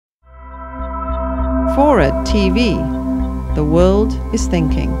FORA.tv. The world is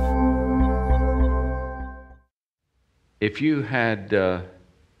thinking. If you had or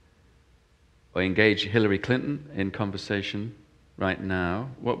engaged Hillary Clinton in conversation right now,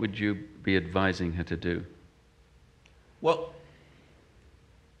 what would you be advising her to do? Well,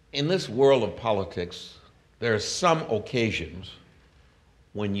 in this world of politics, there are some occasions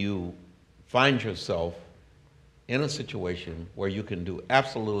when you find yourself in a situation where you can do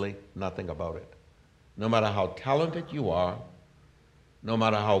absolutely nothing about it. No matter how talented you are, no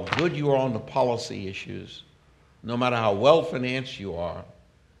matter how good you are on the policy issues, no matter how well-financed you are,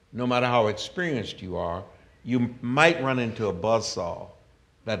 no matter how experienced you are, you might run into a buzzsaw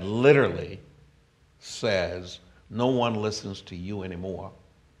that literally says, no one listens to you anymore.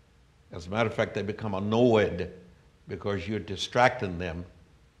 As a matter of fact, they become annoyed because you're distracting them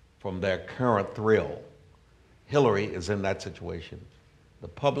from their current thrill. Hillary is in that situation. The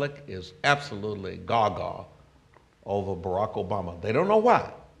public is absolutely gaga over Barack Obama. They don't know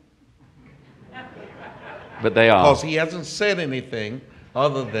why. But they are. Because he hasn't said anything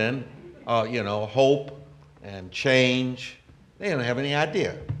other than, hope and change. They don't have any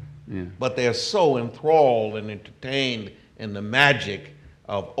idea. Yeah. But they're so enthralled and entertained in the magic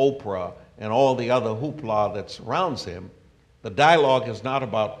of Oprah and all the other hoopla that surrounds him. The dialogue is not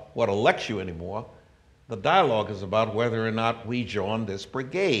about what elects you anymore. The dialogue is about whether or not we join this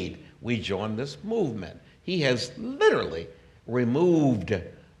brigade, we join this movement. He has literally removed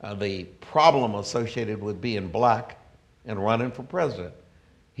the problem associated with being black and running for president.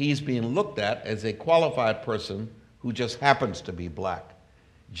 He's being looked at as a qualified person who just happens to be black.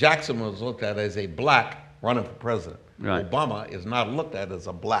 Jackson was looked at as a black running for president. Right. Obama is not looked at as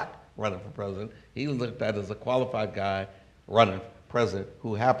a black running for president. He's looked at as a qualified guy running for president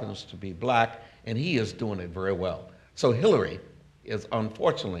who happens to be black, and he is doing it very well. So Hillary is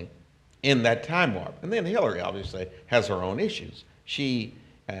unfortunately in that time warp. And then Hillary obviously has her own issues. She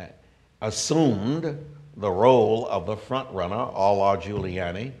assumed the role of the front runner, a la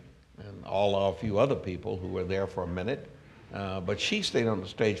Giuliani, and a la a few other people who were there for a minute. But she stayed on the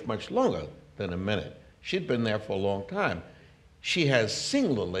stage much longer than a minute. She'd been there for a long time. She has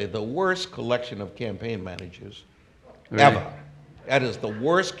singularly the worst collection of campaign managers ever. That is the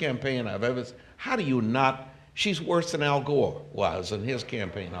worst campaign I've ever seen. How do you not? She's worse than Al Gore was in his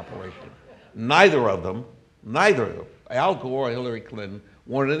campaign operation. Neither of them, Al Gore or Hillary Clinton,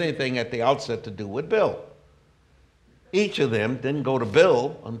 wanted anything at the outset to do with Bill. Each of them didn't go to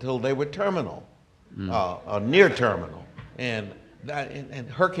Bill until they were terminal, near terminal. And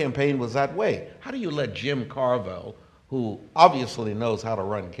her campaign was that way. How do you let Jim Carville, who obviously knows how to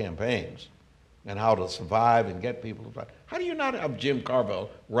run campaigns and how to survive and get people to fight, how do you not have Jim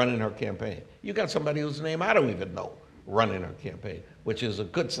Carville running her campaign? You got somebody whose name I don't even know running her campaign, which is a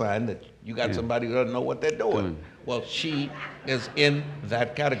good sign that you got somebody who doesn't know what they're doing. Well, she is in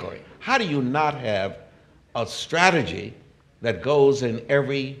that category. How do you not have a strategy that goes in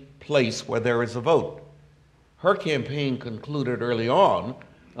every place where there is a vote? Her campaign concluded early on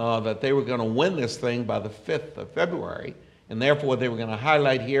that they were going to win this thing by the 5th of February, and therefore they were going to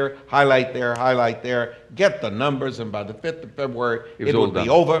highlight here, highlight there, get the numbers, and by the 5th of February, it would be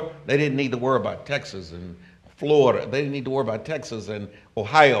over. They didn't need to worry about Texas and Florida. They didn't need to worry about Texas and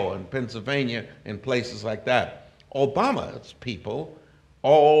Ohio and Pennsylvania and places like that. Obama's people,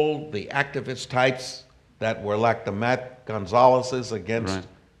 all the activist types that were like the Matt Gonzalez's against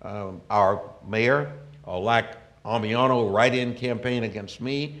our mayor, or like Amiano write-in campaign against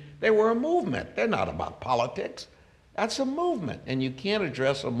me, they were a movement. They're not about politics. That's a movement, and you can't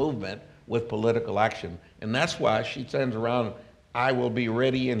address a movement with political action. And that's why she turns around, I will be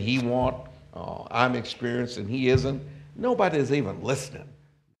ready and he won't. I'm experienced and he isn't. Nobody's even listening.